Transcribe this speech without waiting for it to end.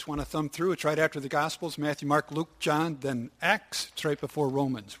Just want to thumb through. It's right after the Gospels, Matthew, Mark, Luke, John, then Acts. It's right before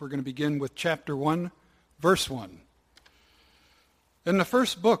Romans. We're going to begin with chapter 1, verse 1. In the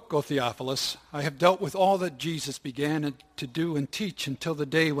first book, O Theophilus, I have dealt with all that Jesus began to do and teach until the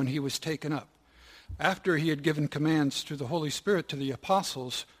day when he was taken up, after he had given commands through the Holy Spirit to the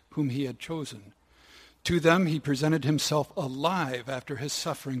apostles whom he had chosen. To them he presented himself alive after his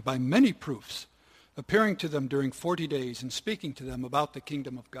suffering by many proofs, appearing to them during 40 days and speaking to them about the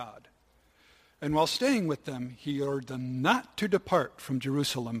kingdom of God. And while staying with them, he ordered them not to depart from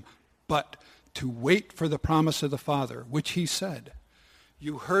Jerusalem, but to wait for the promise of the Father, which he said,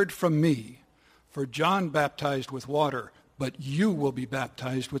 "You heard from me, for John baptized with water, but you will be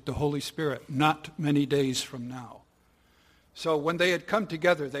baptized with the Holy Spirit not many days from now." So when they had come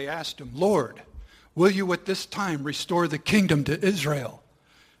together, they asked him, "Lord, will you at this time restore the kingdom to Israel?"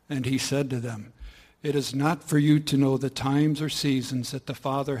 And he said to them, "It is not for you to know the times or seasons that the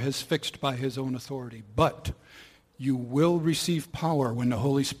Father has fixed by his own authority, but you will receive power when the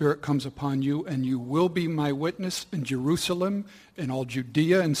Holy Spirit comes upon you, and you will be my witness in Jerusalem, in all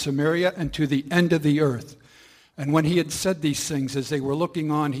Judea and Samaria, and to the end of the earth." And when he had said these things, as they were looking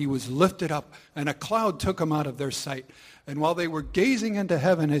on, he was lifted up, and a cloud took him out of their sight. And while they were gazing into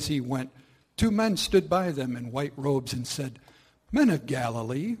heaven as he went, 2 men stood by them in white robes and said, "Men of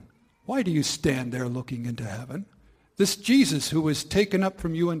Galilee, why do you stand there looking into heaven? This Jesus who was taken up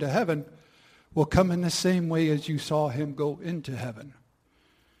from you into heaven will come in the same way as you saw him go into heaven."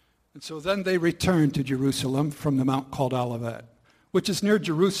 And so then they returned to Jerusalem from the mount called Olivet, which is near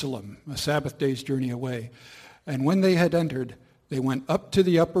Jerusalem, a Sabbath day's journey away. And when they had entered, they went up to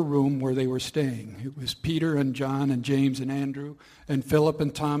the upper room where they were staying. It was Peter and John and James and Andrew and Philip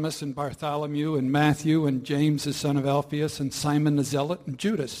and Thomas and Bartholomew and Matthew and James the son of Alphaeus and Simon the Zealot and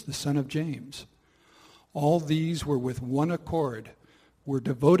Judas the son of James. All these were with one accord, were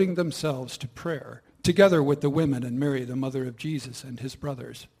devoting themselves to prayer, together with the women and Mary, the mother of Jesus, and his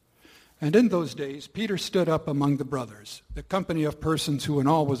brothers. And in those days, Peter stood up among the brothers, the company of persons who in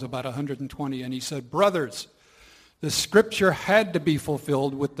all was about 120, and he said, "Brothers, the scripture had to be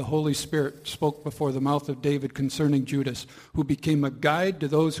fulfilled with the Holy Spirit spoke before the mouth of David concerning Judas, who became a guide to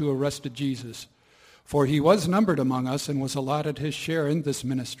those who arrested Jesus. For he was numbered among us and was allotted his share in this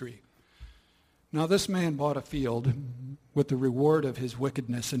ministry. Now this man bought a field with the reward of his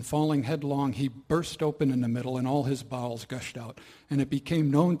wickedness, and falling headlong, he burst open in the middle, and all his bowels gushed out. And it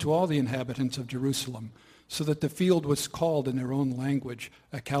became known to all the inhabitants of Jerusalem, so that the field was called in their own language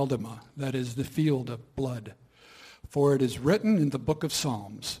Achaldama, that is, the field of blood. For it is written in the book of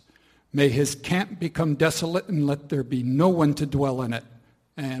Psalms, 'May his camp become desolate, and let there be no one to dwell in it,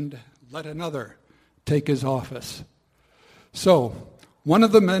 and let another take his office.' So, one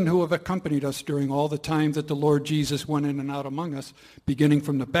of the men who have accompanied us during all the time that the Lord Jesus went in and out among us, beginning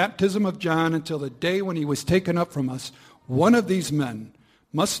from the baptism of John until the day when he was taken up from us, one of these men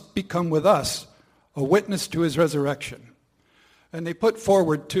must become with us a witness to his resurrection." And they put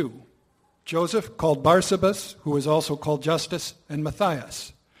forward 2, Joseph, called Barsabas, who was also called Justus, and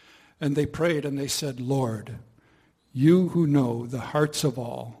Matthias. And they prayed and they said, "Lord, you who know the hearts of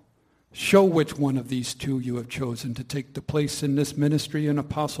all, show which one of these 2 you have chosen to take the place in this ministry and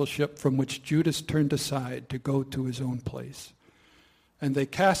apostleship from which Judas turned aside to go to his own place." And they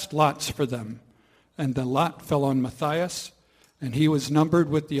cast lots for them, and the lot fell on Matthias, and he was numbered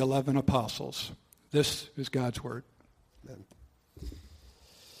with the 11 apostles. This is God's word. Amen.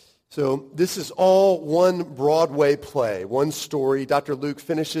 So this is all one Broadway play, one story. Dr. Luke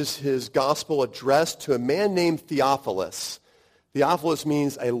finishes his gospel address to a man named Theophilus. Theophilus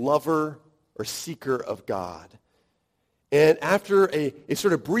means a lover or seeker of God. And after a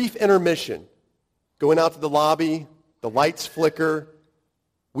sort of brief intermission, going out to the lobby, the lights flicker,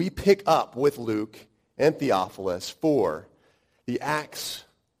 we pick up with Luke and Theophilus for the Acts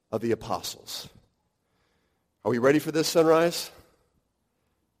of the Apostles. Are we ready for this, Sunrise?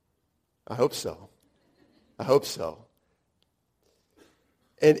 I hope so. I hope so.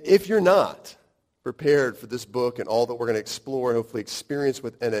 And if you're not prepared for this book and all that we're going to explore and hopefully experience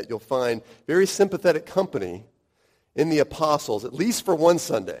within it, you'll find very sympathetic company in the apostles, at least for one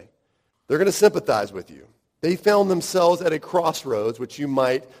Sunday. They're going to sympathize with you. They found themselves at a crossroads, which you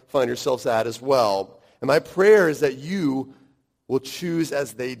might find yourselves at as well. And my prayer is that you will choose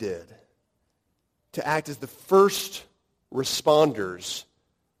as they did, to act as the first responders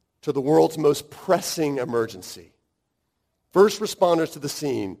to the world's most pressing emergency. First responders to the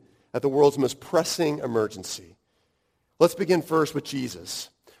scene at the world's most pressing emergency. Let's begin first with Jesus.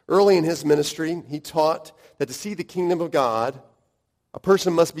 Early in his ministry, he taught that to see the kingdom of God, a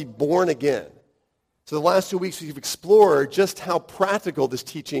person must be born again. So the last 2 weeks we've explored just how practical this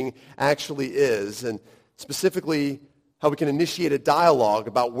teaching actually is, and specifically how we can initiate a dialogue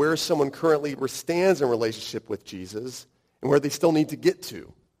about where someone currently stands in relationship with Jesus and where they still need to get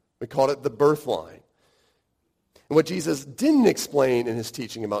to. We called it the birth line. And what Jesus didn't explain in his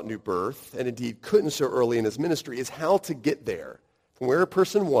teaching about new birth, and indeed couldn't so early in his ministry, is how to get there, from where a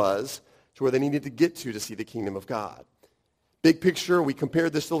person was to where they needed to get to see the kingdom of God. Big picture, we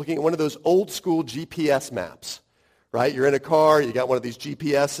compared this to looking at one of those old school GPS maps, right? You're in a car, you got one of these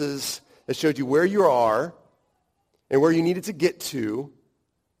GPSs that showed you where you are and where you needed to get to,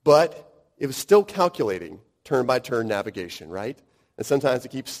 but it was still calculating turn-by-turn navigation, right? And sometimes it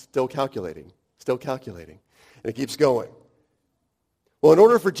keeps still calculating, and it keeps going. Well, in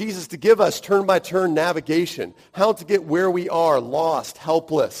order for Jesus to give us turn-by-turn navigation, how to get where we are, lost,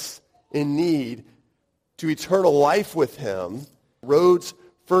 helpless, in need, to eternal life with him, roads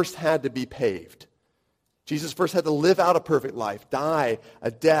first had to be paved. Jesus first had to live out a perfect life, die a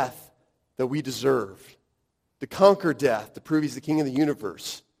death that we deserved, to conquer death, to prove he's the king of the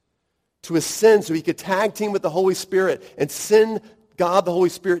universe, to ascend so he could tag team with the Holy Spirit and send God the Holy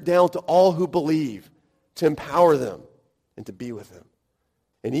Spirit down to all who believe, to empower them and to be with him.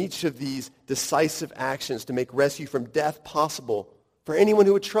 And each of these decisive actions to make rescue from death possible for anyone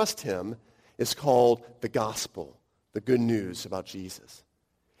who would trust him is called the gospel, the good news about Jesus.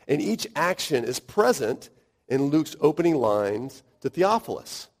 And each action is present in Luke's opening lines to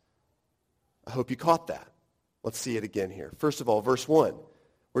Theophilus. I hope you caught that. Let's see it again here. First of all, verse 1.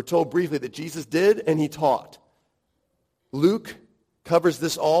 We're told briefly that Jesus did and he taught. Luke covers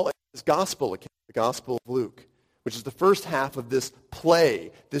this all in his gospel account, the Gospel of Luke, which is the first half of this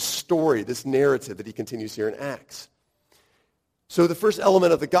play, this story, this narrative that he continues here in Acts. So the first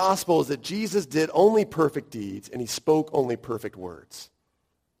element of the gospel is that Jesus did only perfect deeds and he spoke only perfect words.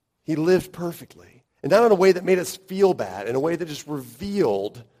 He lived perfectly, and not in a way that made us feel bad, in a way that just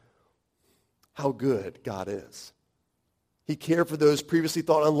revealed how good God is. He cared for those previously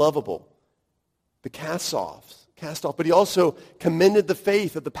thought unlovable, the cast off, but he also commended the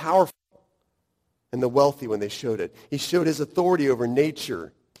faith of the powerful and the wealthy when they showed it. He showed his authority over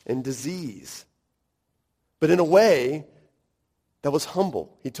nature and disease, but in a way that was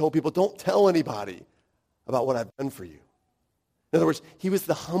humble. He told people, don't tell anybody about what I've done for you. In other words, he was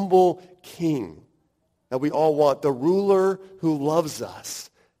the humble king that we all want, the ruler who loves us,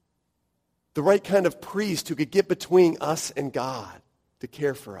 the right kind of priest who could get between us and God to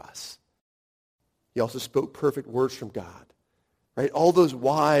care for us. He also spoke perfect words from God, right? All those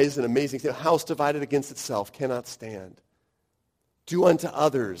wise and amazing things. A house divided against itself cannot stand. Do unto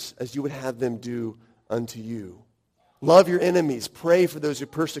others as you would have them do unto you. Love your enemies. Pray for those who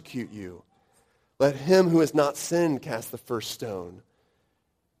persecute you. Let him who has not sinned cast the first stone.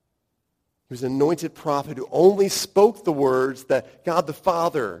 He was an anointed prophet who only spoke the words that God the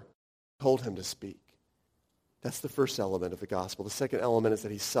Father told him to speak. That's the first element of the gospel. The second element is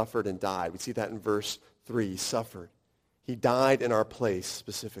that he suffered and died. We see that in verse 3. He suffered. He died in our place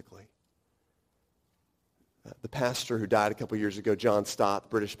specifically. The pastor who died a couple years ago, John Stott, the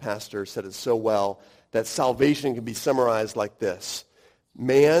British pastor, said it so well that salvation can be summarized like this.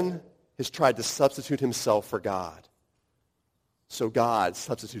 Man has tried to substitute himself for God. So God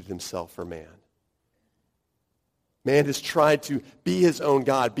substituted himself for man. Man has tried to be his own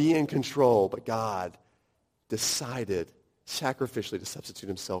God, be in control, but God decided sacrificially to substitute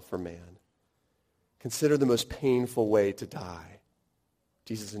himself for man. Consider the most painful way to die.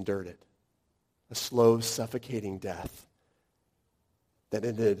 Jesus endured it. A slow, suffocating death that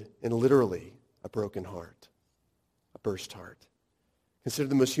ended in literally a broken heart, a burst heart. Consider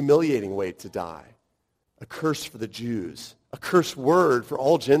the most humiliating way to die. A curse for the Jews, a curse word for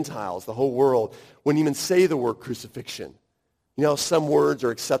all Gentiles, the whole world. Wouldn't even say the word crucifixion. You know how some words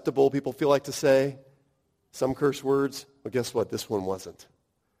are acceptable, people feel like to say? Some curse words? Well, guess what? This one wasn't.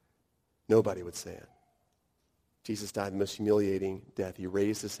 Nobody would say it. Jesus died the most humiliating death. He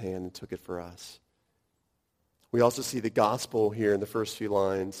raised his hand and took it for us. We also see the gospel here in the first few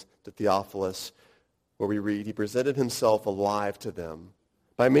lines to Theophilus, where we read, he presented himself alive to them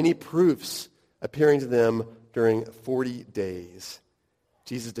by many proofs, appearing to them during 40 days.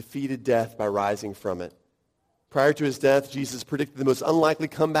 Jesus defeated death by rising from it. Prior to his death, Jesus predicted the most unlikely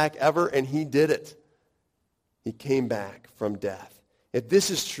comeback ever, and he did it. He came back from death. If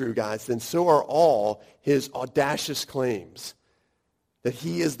this is true, guys, then so are all his audacious claims that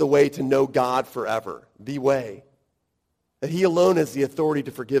he is the way to know God forever, the way, that he alone has the authority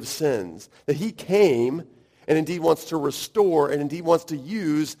to forgive sins, that he came and indeed wants to restore and indeed wants to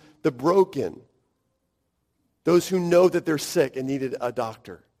use the broken, those who know that they're sick and needed a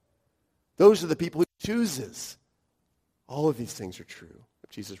doctor. Those are the people he chooses. All of these things are true if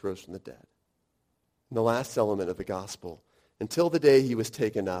Jesus rose from the dead. And the last element of the gospel, until the day he was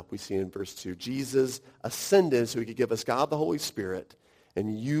taken up, we see in verse 2, Jesus ascended so he could give us God the Holy Spirit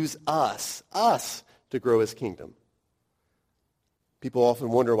and use us to grow his kingdom. People often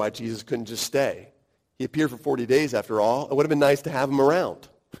wonder why Jesus couldn't just stay. He appeared for 40 days after all. It would have been nice to have him around.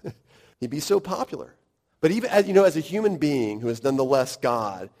 He'd be so popular. But even as a human being who is nonetheless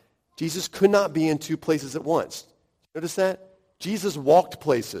God, Jesus could not be in two places at once. Notice that? Jesus walked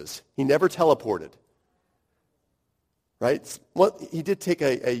places. He never teleported. Right? Well, he did take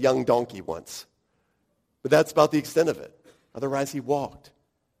a young donkey once. But that's about the extent of it. Otherwise, he walked.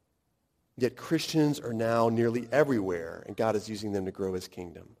 Yet Christians are now nearly everywhere, and God is using them to grow his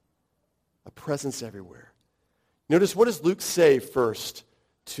kingdom. A presence everywhere. Notice, what does Luke say first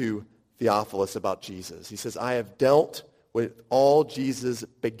to Theophilus about Jesus? He says, I have dealt with all Jesus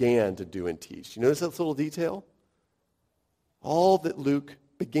began to do and teach. You notice that little detail? All that Luke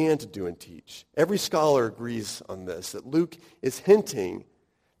began to do and teach. Every scholar agrees on this, that Luke is hinting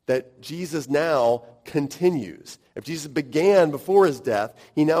that Jesus now continues. If Jesus began before his death,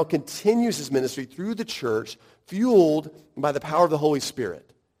 he now continues his ministry through the church, fueled by the power of the Holy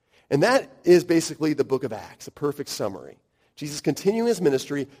Spirit. And that is basically the book of Acts, a perfect summary. Jesus continuing his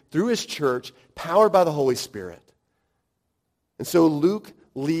ministry through his church, powered by the Holy Spirit. And so Luke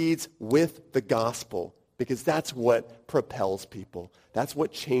leads with the gospel, because that's what propels people. That's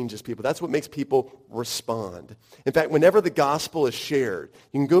what changes people. That's what makes people respond. In fact, whenever the gospel is shared,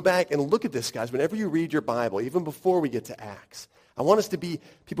 you can go back and look at this, guys. Whenever you read your Bible, even before we get to Acts, I want us to be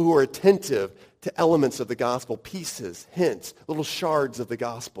people who are attentive to elements of the gospel, pieces, hints, little shards of the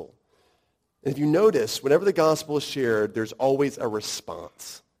gospel. And if you notice, whenever the gospel is shared, there's always a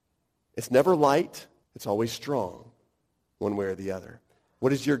response. It's never light. It's always strong, one way or the other.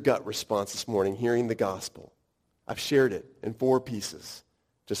 What is your gut response this morning hearing the gospel? I've shared it in 4 pieces,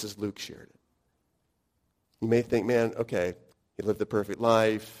 just as Luke shared it. You may think, man, okay, he lived a perfect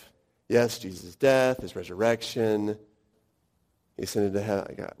life. Yes, Jesus' death, his resurrection. He ascended to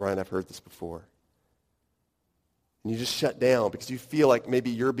heaven. Ryan, I've heard this before. And you just shut down because you feel like maybe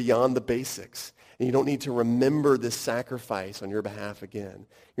you're beyond the basics and you don't need to remember this sacrifice on your behalf again.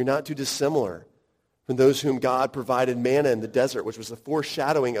 You're not too dissimilar from those whom God provided manna in the desert, which was a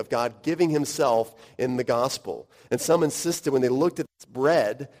foreshadowing of God giving himself in the gospel. And some insisted when they looked at this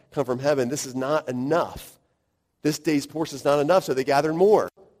bread come from heaven, this is not enough. This day's portion is not enough, so they gathered more.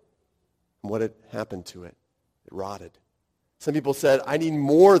 And what had happened to it? It rotted. Some people said, I need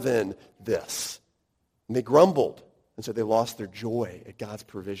more than this. And they grumbled. And so they lost their joy at God's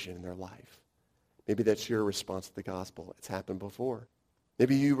provision in their life. Maybe that's your response to the gospel. It's happened before.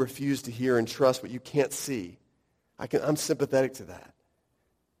 Maybe you refuse to hear and trust what you can't see. I'm sympathetic to that.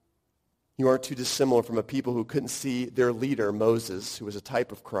 You aren't too dissimilar from a people who couldn't see their leader, Moses, who was a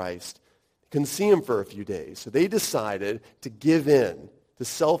type of Christ. They couldn't see him for a few days. So they decided to give in to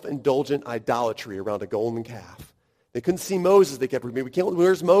self-indulgent idolatry around a golden calf. They couldn't see Moses. They kept repeating,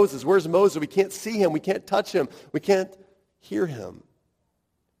 where's Moses? Where's Moses? We can't see him. We can't touch him. We can't hear him.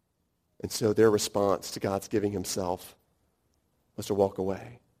 And so their response to God's giving himself was to walk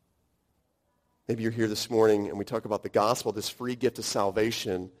away. Maybe you're here this morning and we talk about the gospel, this free gift of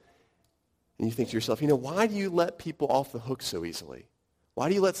salvation, and you think to yourself, why do you let people off the hook so easily? Why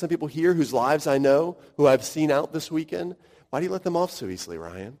do you let some people here whose lives I know, who I've seen out this weekend, why do you let them off so easily,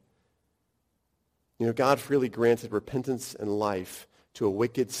 Ryan? God freely granted repentance and life to a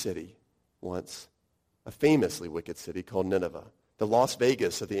wicked city once, a famously wicked city called Nineveh, the Las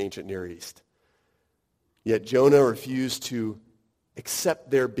Vegas of the ancient Near East. Yet Jonah refused to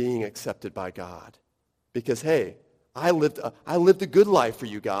accept their being accepted by God. Because, hey, I lived a good life for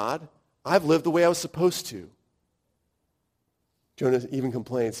you, God. I've lived the way I was supposed to. Jonah even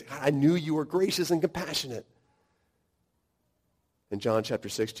complains, I knew you were gracious and compassionate. In John chapter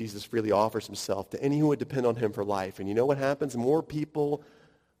 6, Jesus freely offers himself to any who would depend on him for life. And you know what happens? More people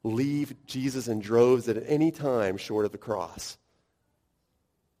leave Jesus in droves than at any time short of the cross.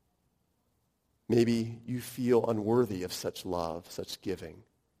 Maybe you feel unworthy of such love, such giving,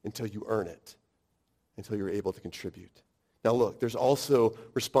 until you earn it, until you're able to contribute. Now look, there's also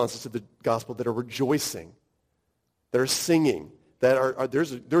responses to the gospel that are rejoicing, that are singing,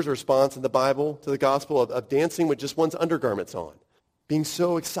 there's a response in the Bible to the gospel of dancing with just one's undergarments on, being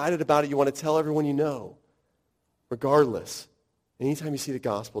so excited about it you want to tell everyone you know. Regardless, anytime you see the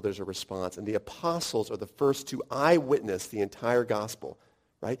gospel, there's a response. And the apostles are the first to eyewitness the entire gospel.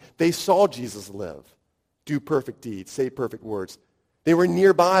 Right? They saw Jesus live, do perfect deeds, say perfect words. They were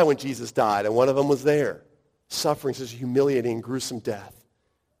nearby when Jesus died, and one of them was there, suffering such a humiliating and gruesome death.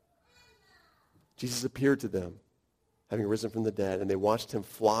 Jesus appeared to them, having risen from the dead, and they watched him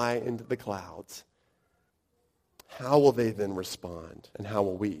fly into the clouds. How will they then respond, and how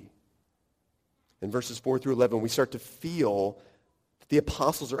will we? In verses 4 through 11, we start to feel that the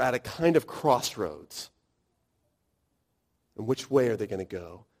apostles are at a kind of crossroads. And which way are they going to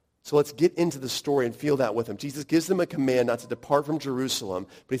go? So let's get into the story and feel that with them. Jesus gives them a command not to depart from Jerusalem,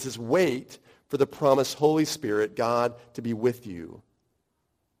 but he says, wait for the promised Holy Spirit, God, to be with you.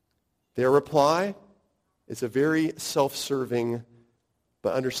 Their reply is a very self-serving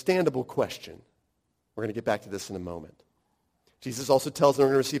but understandable question. We're going to get back to this in a moment. Jesus also tells them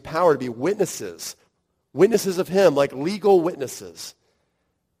they're going to receive power to be witnesses. Witnesses of him, like legal witnesses.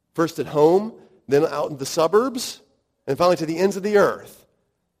 First at home, then out in the suburbs, and finally to the ends of the earth.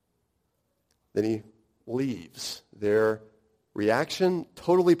 Then he leaves. Their reaction,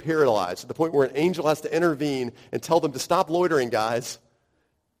 totally paralyzed, to the point where an angel has to intervene and tell them to stop loitering, guys.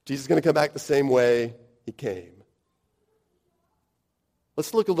 Jesus is going to come back the same way he came.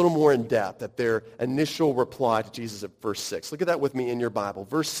 Let's look a little more in depth at their initial reply to Jesus at verse 6. Look at that with me in your Bible.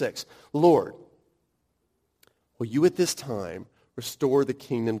 Verse 6, Lord, will you at this time restore the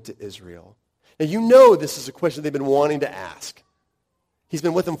kingdom to Israel? Now you know this is a question they've been wanting to ask. He's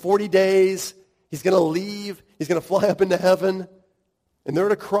been with them 40 days. He's going to leave. He's going to fly up into heaven. And they're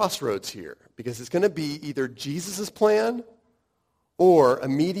at a crossroads here because it's going to be either Jesus' plan or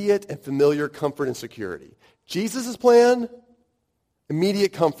immediate and familiar comfort and security. Jesus' plan,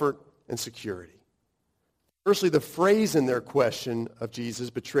 immediate comfort and security. Firstly, the phrase in their question of Jesus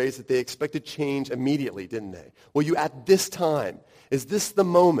betrays that they expected change immediately, didn't they? Well, you at this time, is this the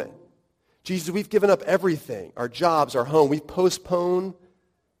moment? Jesus, we've given up everything, our jobs, our home. We've postponed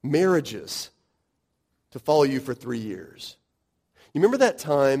marriages to follow you for 3 years. You remember that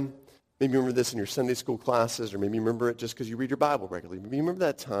time? Maybe you remember this in your Sunday school classes, or maybe you remember it just because you read your Bible regularly. Maybe you remember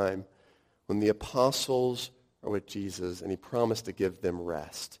that time when the apostles are with Jesus and he promised to give them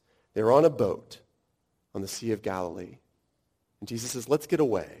rest. They were on a boat on the Sea of Galilee. And Jesus says, let's get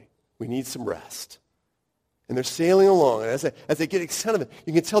away. We need some rest. And they're sailing along. And as they get excited,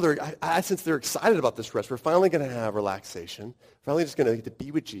 you can tell I sense they're excited about this rest. We're finally going to have relaxation. Finally just going to get to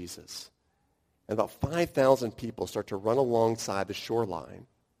be with Jesus. And about 5,000 people start to run alongside the shoreline.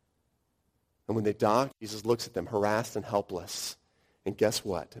 And when they dock, Jesus looks at them, harassed and helpless. And guess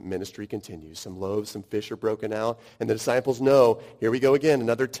what? Ministry continues. Some loaves, some fish are broken out. And the disciples know, here we go again,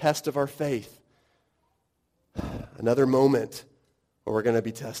 another test of our faith. Another moment where we're going to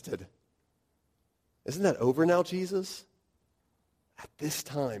be tested. Isn't that over now, Jesus? At this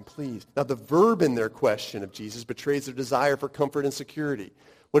time, please. Now, the verb in their question of Jesus betrays their desire for comfort and security.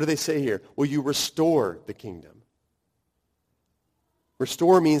 What do they say here? Will you restore the kingdom?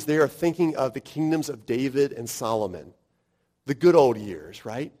 Restore means they are thinking of the kingdoms of David and Solomon. The good old years,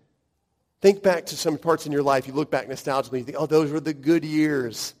 right? Think back to some parts in your life. You look back nostalgically, you think, oh, those were the good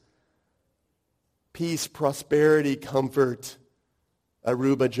years. Peace, prosperity, comfort.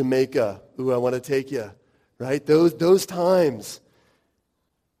 Aruba, Jamaica. Ooh, I want to take you. Right? Those times.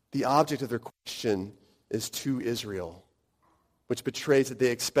 The object of their question is to Israel, which betrays that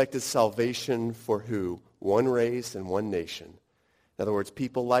they expected salvation for who? One race and one nation. In other words,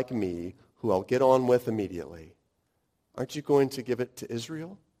 people like me who I'll get on with immediately. Aren't you going to give it to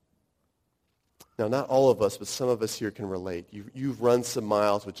Israel? Now, not all of us, but some of us here can relate. You've run some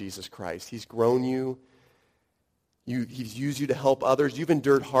miles with Jesus Christ. He's grown you. He's used you to help others. You've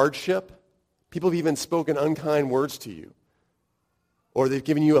endured hardship. People have even spoken unkind words to you. Or they've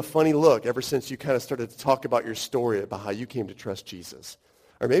given you a funny look ever since you kind of started to talk about your story about how you came to trust Jesus.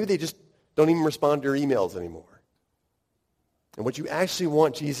 Or maybe they just don't even respond to your emails anymore. And what you actually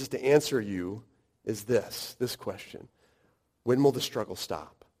want Jesus to answer you is this question. When will the struggle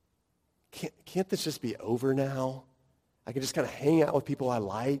stop? Can't this just be over now? I can just kind of hang out with people I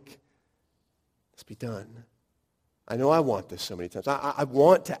like. Let's be done. I know I want this so many times. I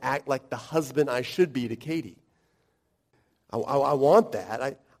want to act like the husband I should be to Katie. I want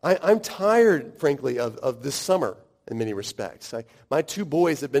that. I'm tired, frankly, of this summer in many respects. My two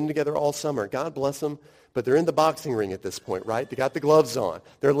boys have been together all summer. God bless them, but they're in the boxing ring at this point, right? They got the gloves on.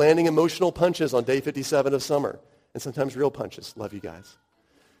 They're landing emotional punches on day 57 of summer, and sometimes real punches. Love you guys.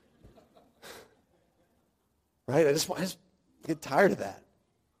 Right? I just get tired of that.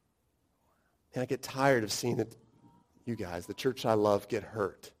 And I get tired of seeing that you guys, the church I love, get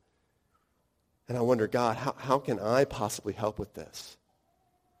hurt. And I wonder, God, how can I possibly help with this?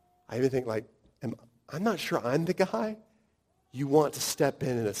 I even think I'm not sure I'm the guy you want to step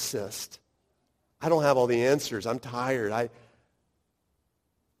in and assist. I don't have all the answers. I'm tired. I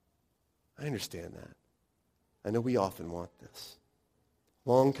understand that. I know we often want this.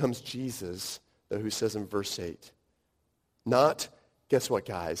 Along comes Jesus, though, who says in verse 8, not, guess what,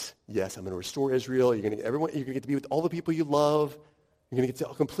 guys? Yes, I'm going to restore Israel. You're going to get to be with all the people you love. You're going to get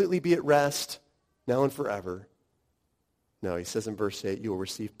to completely be at rest now and forever. No, he says in verse 8, you will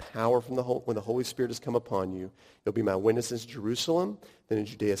receive power from when the Holy Spirit has come upon you. You'll be my witnesses in Jerusalem, then in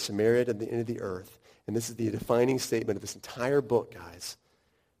Judea, Samaria, and the end of the earth. And this is the defining statement of this entire book, guys.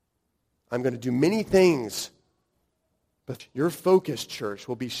 I'm going to do many things, but your focus, church,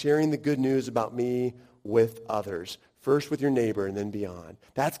 will be sharing the good news about me with others. First with your neighbor and then beyond.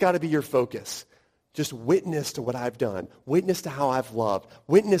 That's got to be your focus. Just witness to what I've done. Witness to how I've loved.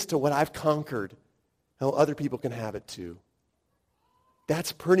 Witness to what I've conquered. How other people can have it too.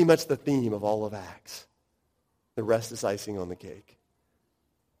 That's pretty much the theme of all of Acts. The rest is icing on the cake.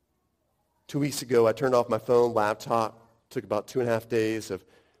 2 weeks ago, I turned off my phone, laptop. Took about 2.5 days of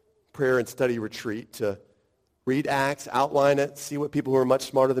prayer and study retreat to read Acts, outline it, see what people who are much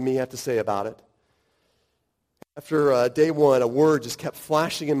smarter than me have to say about it. After day one, a word just kept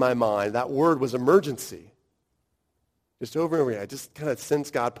flashing in my mind. That word was emergency. Just over and over again. I just kind of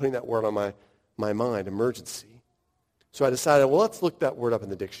sensed God putting that word on my mind, emergency. So I decided, well, let's look that word up in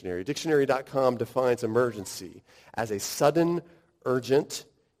the dictionary. Dictionary.com defines emergency as a sudden, urgent,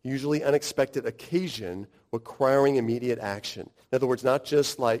 usually unexpected occasion requiring immediate action. In other words, not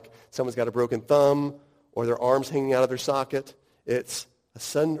just like someone's got a broken thumb or their arms hanging out of their socket. It's a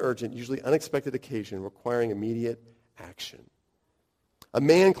sudden, urgent, usually unexpected occasion requiring immediate action. A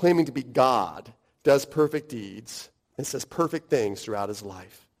man claiming to be God does perfect deeds and says perfect things throughout his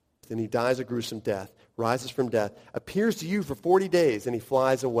life. Then he dies a gruesome death, rises from death, appears to you for 40 days, and he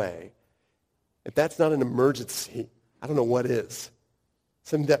flies away. If that's not an emergency, I don't know what is.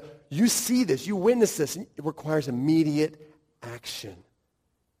 Something that you see this, you witness this, and it requires immediate action.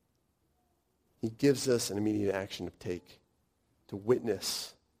 He gives us an immediate action to take, to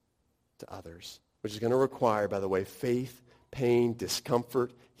witness to others, which is going to require, by the way, faith, pain,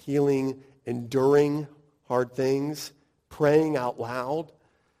 discomfort, healing, enduring hard things, praying out loud.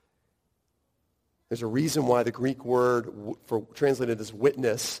 There's a reason why the Greek word for translated as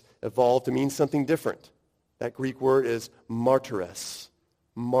witness evolved to mean something different. That Greek word is martyres.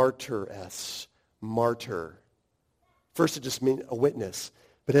 Martyres. Martyr. First it just meant a witness.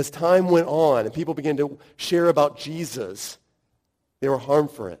 But as time went on and people began to share about Jesus, they were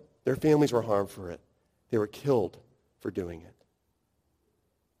harmed for it. Their families were harmed for it. They were killed for doing it.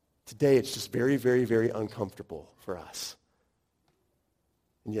 Today it's just very, very, very uncomfortable for us.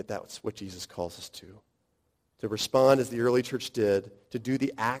 And yet that's what Jesus calls us to. To respond as the early church did, to do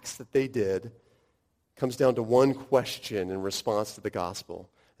the acts that they did, comes down to one question in response to the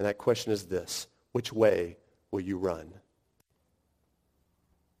gospel. And that question is this: which way will you run?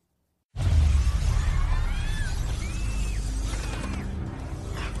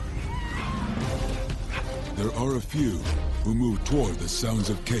 There are a few who move toward the sounds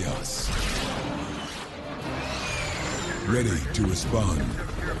of chaos, ready to respond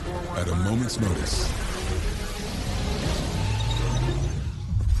at a moment's notice.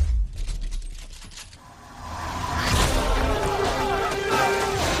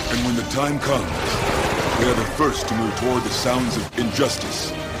 And when the time comes, they are the first to move toward the sounds of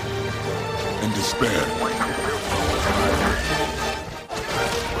injustice and despair.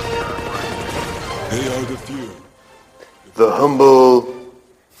 They are the few. The humble,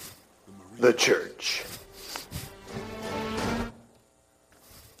 the church.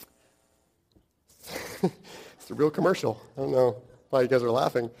 It's a real commercial. I don't know why you guys are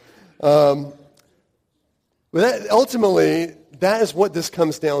laughing. But ultimately, that is what this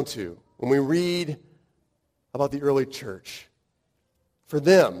comes down to when we read about the early church. For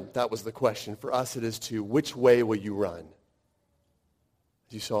them, that was the question. For us, it is to, which way will you run?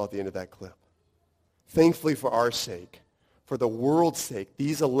 As you saw at the end of that clip. Thankfully for our sake, for the world's sake,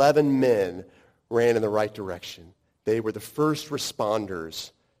 these 11 men ran in the right direction. They were the first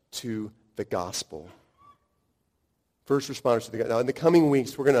responders to the gospel. First responders to the gospel. Now, in the coming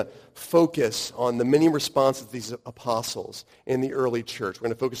weeks, we're going to focus on the many responses of these apostles in the early church. We're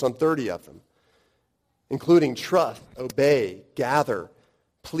going to focus on 30 of them, including trust, obey, gather,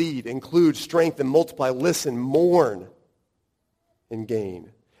 plead, include, strengthen, multiply, listen, mourn, and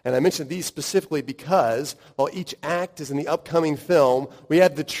gain. And I mentioned these specifically because while each act is in the upcoming film, we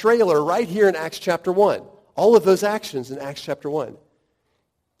have the trailer right here in Acts chapter 1. All of those actions in Acts chapter 1.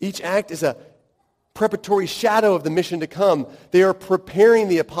 Each act is a preparatory shadow of the mission to come. They are preparing,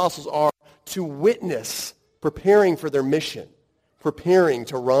 the apostles are, to witness, preparing for their mission, preparing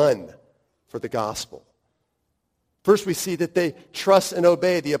to run for the gospel. First, we see that they trust and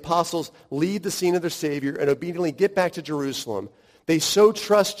obey. The apostles leave the scene of their Savior and obediently get back to Jerusalem. They so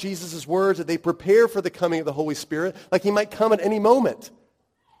trust Jesus' words that they prepare for the coming of the Holy Spirit like he might come at any moment.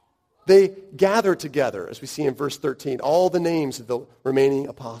 They gather together, as we see in verse 13, all the names of the remaining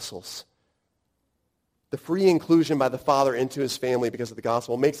apostles. The free inclusion by the Father into his family because of the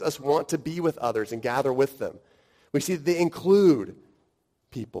gospel makes us want to be with others and gather with them. We see that they include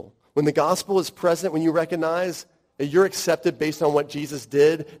people. When the gospel is present, when you recognize that you're accepted based on what Jesus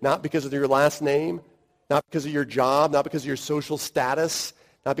did, not because of your last name, not because of your job, not because of your social status,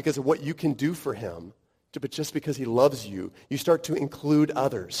 not because of what you can do for him, but just because he loves you, you start to include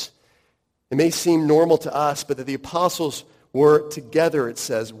others. It may seem normal to us, but that the apostles were together, it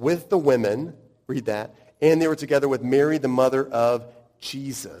says, with the women, read that, and they were together with Mary, the mother of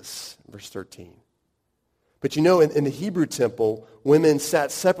Jesus, verse 13. But you know, in the Hebrew temple, women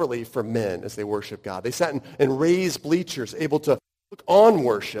sat separately from men as they worshiped God. They sat in raised bleachers, able to look on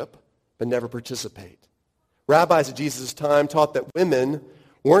worship, but never participate. Rabbis at Jesus' time taught that women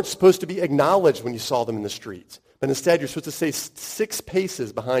weren't supposed to be acknowledged when you saw them in the streets, but instead you're supposed to stay 6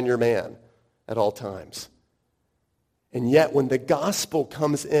 paces behind your man at all times. And yet when the gospel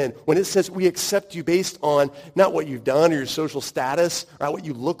comes in, when it says we accept you based on not what you've done or your social status or what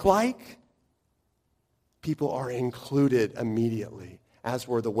you look like, people are included immediately, as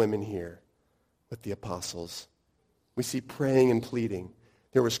were the women here with the apostles. We see praying and pleading.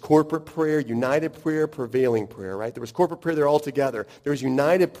 There was corporate prayer, united prayer, prevailing prayer, right? There was corporate prayer, they're all together. There was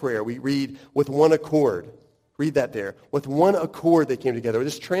united prayer. We read with one accord. Read that there. With one accord they came together.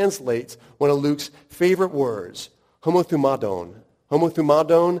 This translates one of Luke's favorite words, homothumadon.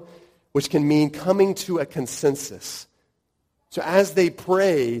 Homothumadon, which can mean coming to a consensus. So as they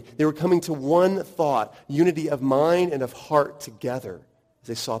prayed, they were coming to one thought, unity of mind and of heart together as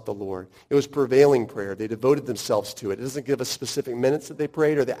they sought the Lord. It was prevailing prayer. They devoted themselves to it. It doesn't give us specific minutes that they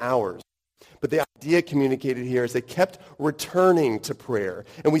prayed or the hours. But the idea communicated here is they kept returning to prayer.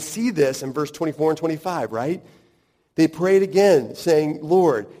 And we see this in verse 24 and 25, right? They prayed again, saying,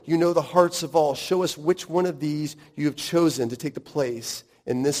 Lord, you know the hearts of all. Show us which one of these you have chosen to take the place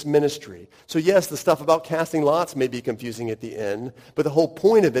in this ministry. So yes, the stuff about casting lots may be confusing at the end, but the whole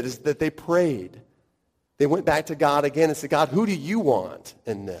point of it is that they prayed. They went back to God again and said, God, who do you want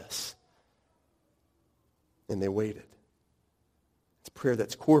in this? And they waited. It's prayer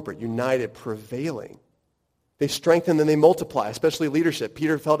that's corporate, united, prevailing. They strengthen and they multiply, especially leadership.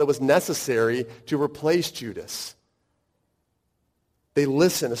 Peter felt it was necessary to replace Judas. They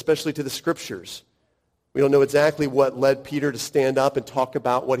listen, especially to the scriptures. We don't know exactly what led Peter to stand up and talk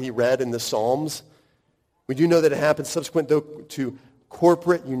about what he read in the Psalms. We do know that it happened subsequent, though, to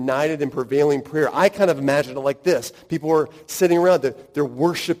corporate, united, and prevailing prayer. I kind of imagine it like this. People are sitting around. They're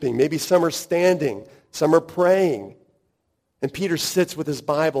worshiping. Maybe some are standing. Some are praying. And Peter sits with his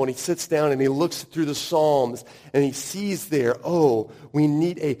Bible, and he sits down, and he looks through the Psalms, and he sees there, we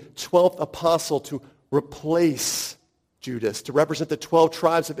need a 12th apostle to replace Judas, to represent the 12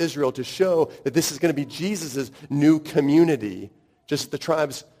 tribes of Israel, to show that this is going to be Jesus' new community, just as the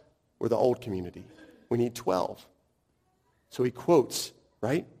tribes were the old community. We need 12. So he quotes,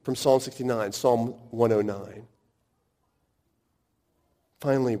 right, from Psalm 69, Psalm 109.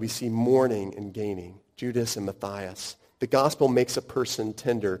 Finally, we see mourning and gaining, Judas and Matthias. The gospel makes a person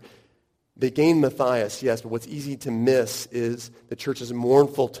tender. They gain Matthias, yes, but what's easy to miss is the church's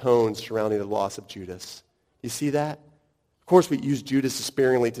mournful tone surrounding the loss of Judas. You see that? Of course, we use Judas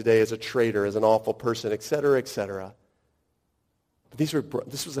sparingly today as a traitor, as an awful person, etc., etc. But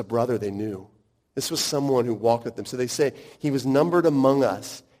this was a brother they knew. This was someone who walked with them. So they say he was numbered among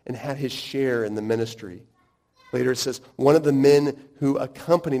us and had his share in the ministry. Later it says, one of the men who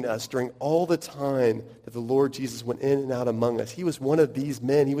accompanied us during all the time that the Lord Jesus went in and out among us. He was one of these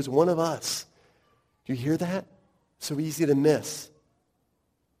men. He was one of us. Do you hear that? So easy to miss.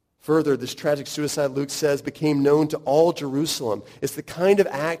 Further, this tragic suicide, Luke says, became known to all Jerusalem. It's the kind of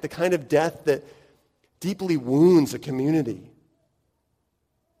act, the kind of death that deeply wounds a community.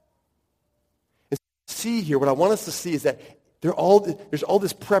 And see here, what I want us to see is that there's all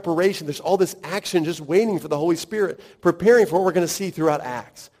this preparation, there's all this action just waiting for the Holy Spirit, preparing for what we're going to see throughout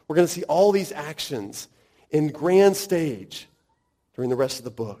Acts. We're going to see all these actions in grand stage during the rest of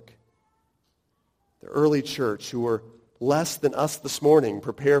the book. The early church, who were less than us this morning,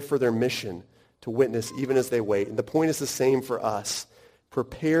 prepare for their mission to witness even as they wait. And the point is the same for us.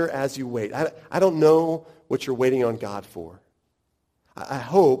 Prepare as you wait. I don't know what you're waiting on God for. I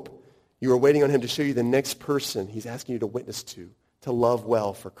hope you are waiting on him to show you the next person he's asking you to witness to love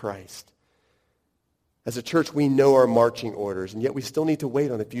well for Christ. As a church, we know our marching orders, and yet we still need to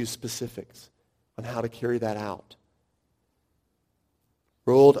wait on a few specifics on how to carry that out.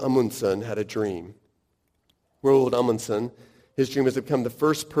 Roald Amundsen had a dream. Roald Amundsen His dream was to become the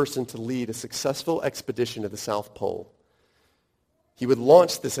first person to lead a successful expedition to the South Pole. He would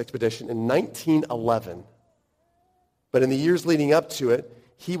launch this expedition in 1911. But in the years leading up to it,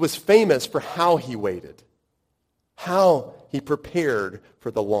 he was famous for how he waited, how he prepared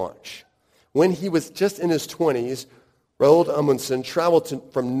for the launch. When he was just in his 20s, Roald Amundsen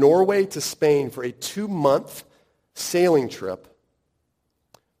traveled from Norway to Spain for a 2-month sailing trip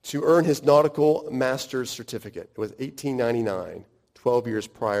to earn his nautical master's certificate. It was 1899, 12 years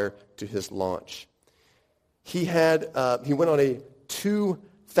prior to his launch. He went on a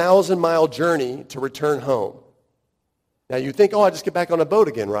 2,000-mile journey to return home. Now you think, I'll just get back on a boat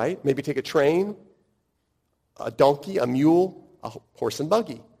again, right? Maybe take a train, a donkey, a mule, a horse and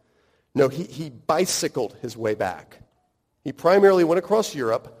buggy. No, he bicycled his way back. He primarily went across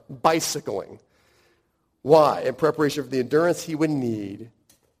Europe bicycling. Why? In preparation for the endurance he would need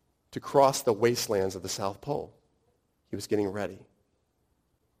to cross the wastelands of the South Pole. He was getting ready.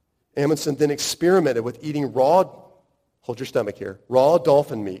 Amundsen then experimented with eating raw, hold your stomach here, raw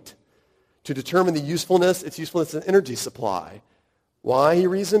dolphin meat to determine its usefulness and energy supply. Why, he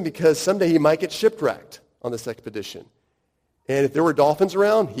reasoned? Because someday he might get shipwrecked on this expedition. And if there were dolphins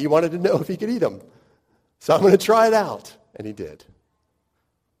around, he wanted to know if he could eat them. So I'm going to try it out. And he did.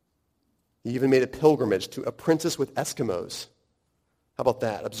 He even made a pilgrimage to apprentice with Eskimos. How about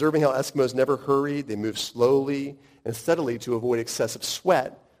that? Observing how Eskimos never hurried, they moved slowly and steadily to avoid excessive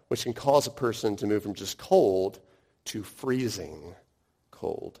sweat, which can cause a person to move from just cold to freezing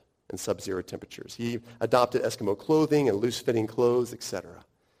cold and sub-zero temperatures. He adopted Eskimo clothing and loose-fitting clothes, etc.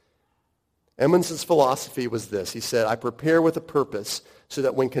 Amundsen's philosophy was this. He said, I prepare with a purpose so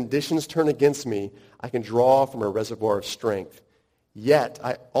that when conditions turn against me, I can draw from a reservoir of strength. Yet,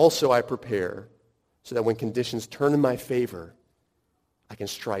 I prepare so that when conditions turn in my favor, I can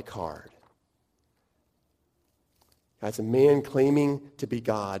strike hard. As a man claiming to be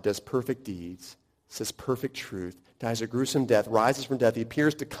God does perfect deeds, says perfect truth, dies a gruesome death, rises from death, he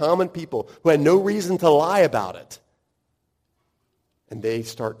appears to common people who had no reason to lie about it. And they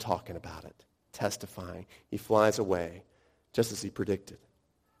start talking about it, testifying. He flies away, just as he predicted.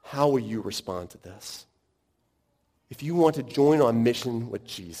 How will you respond to this? If you want to join on mission with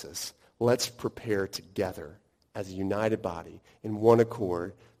Jesus, let's prepare together as a united body in one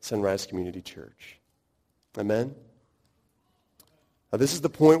accord, Sunrise Community Church. Amen? Now, this is the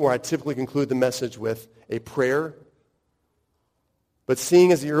point where I typically conclude the message with a prayer. But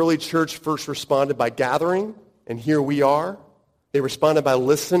seeing as the early church first responded by gathering, and here we are, they responded by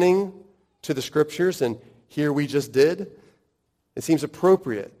listening to the scriptures, and here we just did, it seems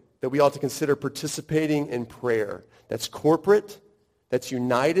appropriate that we ought to consider participating in prayer. That's corporate, that's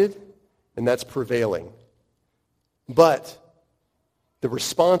united, and that's prevailing. But the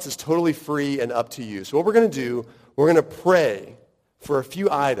response is totally free and up to you. So what we're going to do, we're going to pray for a few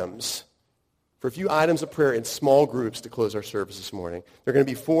items of prayer in small groups to close our service this morning. There are going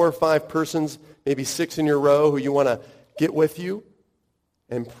to be 4 or 5 persons, maybe 6 in your row, who you want to get with you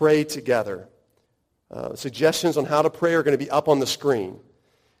and pray together. Suggestions on how to pray are going to be up on the screen.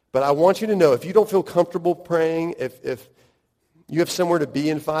 But I want you to know, if you don't feel comfortable praying, if you have somewhere to be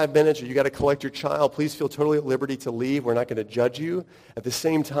in 5 minutes or you got to collect your child, please feel totally at liberty to leave. We're not going to judge you. At the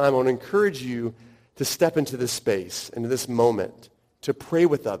same time, I want to encourage you to step into this space, into this moment, to pray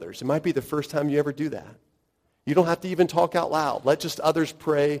with others. It might be the first time you ever do that. You don't have to even talk out loud. Let just others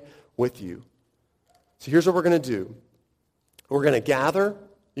pray with you. So here's what we're going to do. We're going to gather.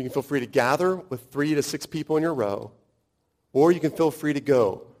 You can feel free to gather with 3 to 6 people in your row, or you can feel free to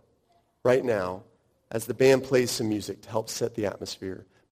go right now as the band plays some music to help set the atmosphere.